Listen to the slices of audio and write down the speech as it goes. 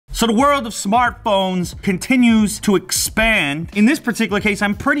So the world of smartphones continues to expand. In this particular case,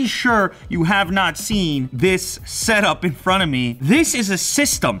 I'm pretty sure you have not seen this setup in front of me. This is a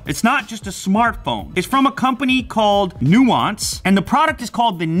system. It's not just a smartphone. It's from a company called Nuance, and the product is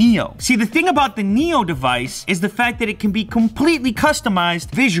called the Neo. See, the thing about the Neo device is the fact that it can be completely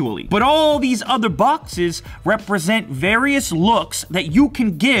customized visually, but all these other boxes represent various looks that you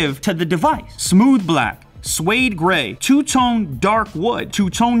can give to the device. Smooth black, suede gray, two-tone dark wood,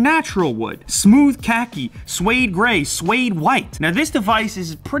 two-tone natural wood, smooth khaki, suede gray, suede white. Now this device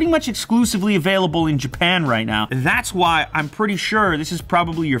is pretty much exclusively available in Japan right now. That's why I'm pretty sure this is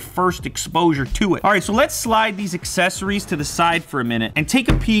probably your first exposure to it. All right, so let's slide these accessories to the side for a minute and take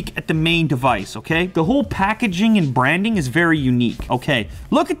a peek at the main device, okay? The whole packaging and branding is very unique, okay?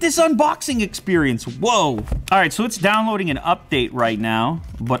 Look at this unboxing experience, whoa. All right, so it's downloading an update right now,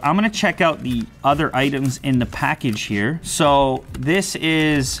 but I'm gonna check out the other items in the package here. So this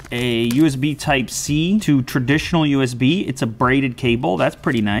is a USB Type-C to traditional USB. It's a braided cable. That's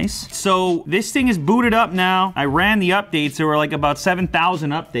pretty nice. So this thing is booted up now. I ran the updates. There were like about 7,000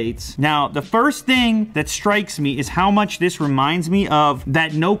 updates. Now, the first thing that strikes me is how much this reminds me of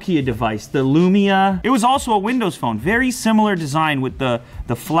that Nokia device, the Lumia. It was also a Windows phone. Very similar design with the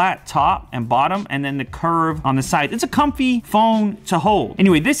flat top and bottom and then the curve on the side. It's a comfy phone to hold.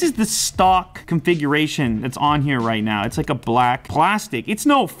 Anyway, this is the stock configuration that's on here right now. It's like a black plastic. It's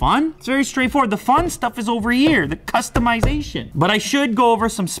no fun. It's very straightforward. The fun stuff is over here, the customization. But I should go over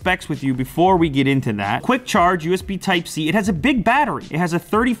some specs with you before we get into that. Quick charge, USB Type-C. It has a big battery. It has a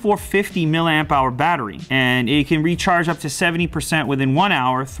 3450 milliamp hour battery, and it can recharge up to 70% within 1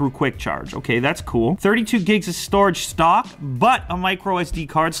 hour through quick charge. Okay, that's cool. 32 gigs of storage stock, but a micro SD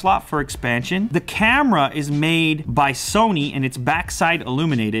card slot for expansion. The camera is made by Sony and it's backside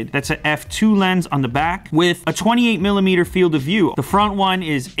illuminated. That's an f2 lens on the back with a 28mm field of view. The front one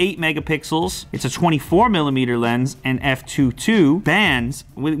is 8 megapixels. It's a 24mm lens and f2.2 bands.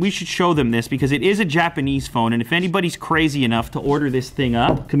 We should show them this because it is a Japanese phone, and if anybody's crazy enough to order this thing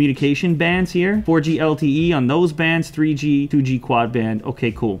up, communication bands here, 4G LTE on those bands, 3G, 2G quad band.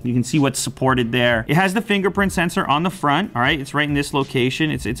 Okay, cool. You can see what's supported there. It has the fingerprint sensor on the front. All right, it's right in this location.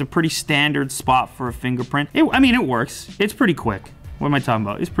 It's a pretty standard spot for a fingerprint. I mean, it works. It's pretty quick. What am I talking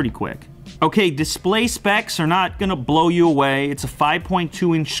about? It's pretty quick. Okay, display specs are not gonna blow you away. It's a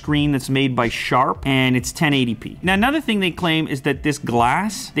 5.2-inch screen that's made by Sharp, and it's 1080p. Now, another thing they claim is that this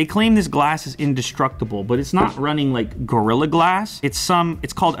glass, they claim this glass is indestructible, but it's not running like Gorilla Glass. It's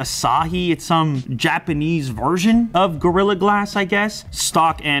called Asahi. It's some Japanese version of Gorilla Glass, I guess.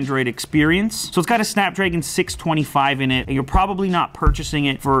 Stock Android experience. So it's got a Snapdragon 625 in it, and you're probably not purchasing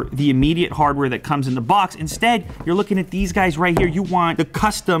it for the immediate hardware that comes in the box. Instead, you're looking at these guys right here. You want the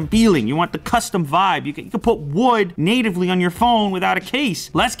custom feeling. You want the custom vibe. You can put wood natively on your phone without a case.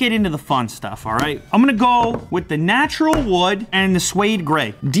 Let's get into the fun stuff, all right? I'm gonna go with the natural wood and the suede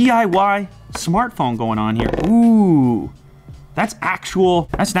gray. DIY smartphone going on here. Ooh, that's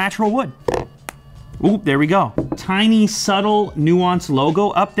natural wood. Ooh, there we go. Tiny, subtle, Nuance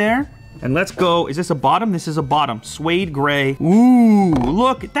logo up there. And let's go, is this a bottom? This is a bottom, suede gray. Ooh,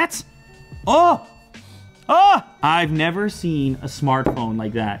 look, that's, oh! Oh, I've never seen a smartphone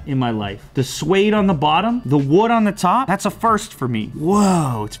like that in my life. The suede on the bottom, the wood on the top, that's a first for me.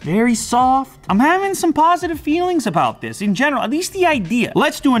 Whoa, it's very soft. I'm having some positive feelings about this in general, at least the idea.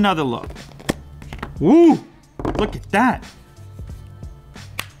 Let's do another look. Ooh, look at that.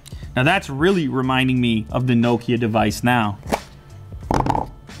 Now that's really reminding me of the Nokia device now.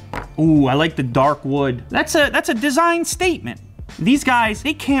 Ooh, I like the dark wood. That's a design statement. These guys,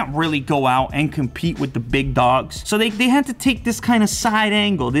 they can't really go out and compete with the big dogs. So they had to take this kind of side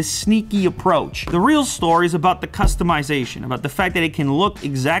angle, this sneaky approach. The real story is about the customization, about the fact that it can look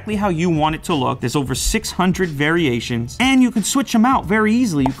exactly how you want it to look. There's over 600 variations, and you can switch them out very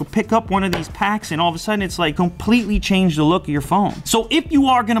easily. You could pick up one of these packs and all of a sudden it's like completely changed the look of your phone. So if you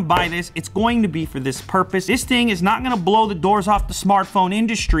are gonna buy this, it's going to be for this purpose. This thing is not gonna blow the doors off the smartphone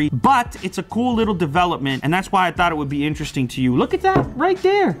industry, but it's a cool little development, and that's why I thought it would be interesting to you. Look at that right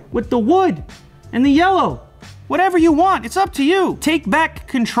there with the wood and the yellow. Whatever you want, it's up to you. Take back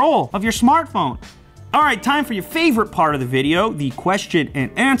control of your smartphone. All right, time for your favorite part of the video, the question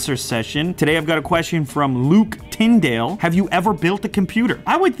and answer session. Today I've got a question from Luke Tyndale. Have you ever built a computer?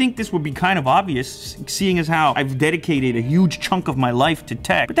 I would think this would be kind of obvious, seeing as how I've dedicated a huge chunk of my life to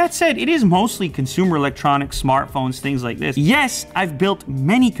tech. But that said, it is mostly consumer electronics, smartphones, things like this. Yes, I've built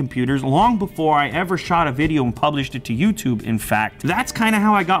many computers long before I ever shot a video and published it to YouTube, in fact. That's kind of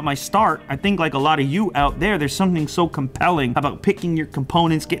how I got my start. I think like a lot of you out there, there's something so compelling about picking your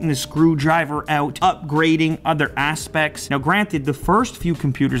components, getting the screwdriver out, upgrading other aspects. Now, granted, the first few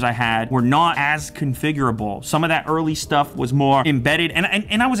computers I had were not as configurable. Some of that early stuff was more embedded,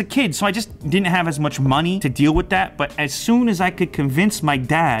 and I was a kid, so I just didn't have as much money to deal with that. But as soon as I could convince my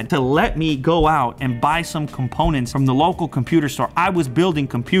dad to let me go out and buy some components from the local computer store, I was building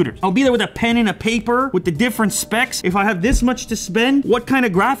computers. I'll be there with a pen and a paper with the different specs. If I have this much to spend, what kind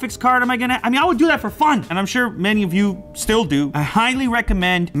of graphics card am I gonna? I mean, I would do that for fun, and I'm sure many of you still do. I highly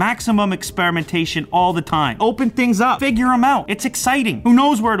recommend maximum experimentation all the time. Open things up, figure them out. It's exciting. Who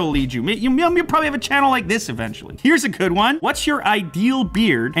knows where it'll lead you? You'll probably have a channel like this eventually. Here's a good one. What's your ideal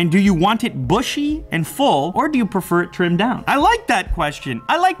beard, and do you want it bushy and full, or do you prefer it trimmed down? I like that question.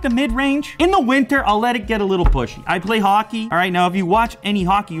 I like the mid-range. In the winter, I'll let it get a little bushy. I play hockey. All right, now if you watch any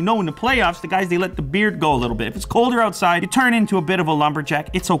hockey, you know in the playoffs, the guys, they let the beard go a little bit. If it's colder outside, you turn into a bit of a lumberjack.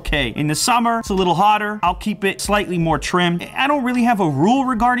 It's okay. In the summer, it's a little hotter. I'll keep it slightly more trimmed. I don't really have a rule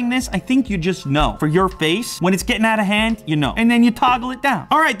regarding this. I think you just know. For your face, when it's getting out of hand, you know. And then you toggle it down.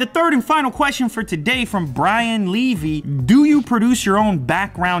 All right, the third and final question for today from Brian Levy. Do you produce your own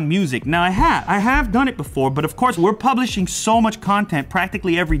background music? Now, I have done it before, but of course, we're publishing so much content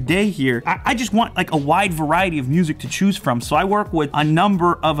practically every day here. I just want like a wide variety of music to choose from. So I work with a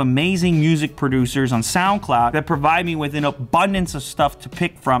number of amazing music producers on SoundCloud that provide me with an abundance of stuff to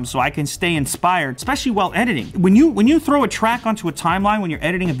pick from so I can stay inspired, especially while editing. When you throw a track onto a timeline when you're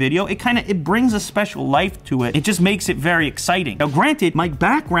editing a video, it brings a special life to it. It just makes it very exciting. Now, granted, my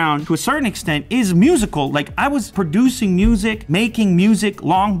background to a certain extent is musical. Like, I was producing music, making music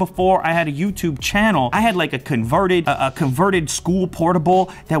long before I had a YouTube channel. I had like a converted school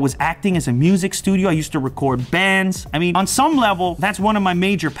portable that was acting as a music studio. I used to record bands. I mean, on some level, that's one of my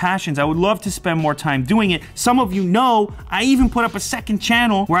major passions. I would love to spend more time doing it. Some of you know, I even put up a second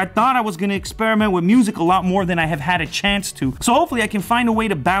channel where I thought I was gonna experiment with music a lot more than I have had a chance to. So hopefully I can find a way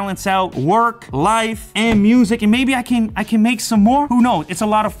to balance out work, life, and music, and maybe I can make some more. Who knows? It's a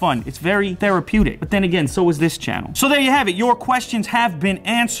lot of fun. It's very therapeutic. But then again, so is this channel. So there you have it. Your questions have been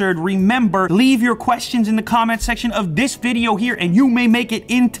answered. Remember, leave your questions in the comment section of this video here, and you may make it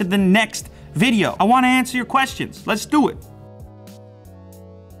into the next video. I want to answer your questions. Let's do it.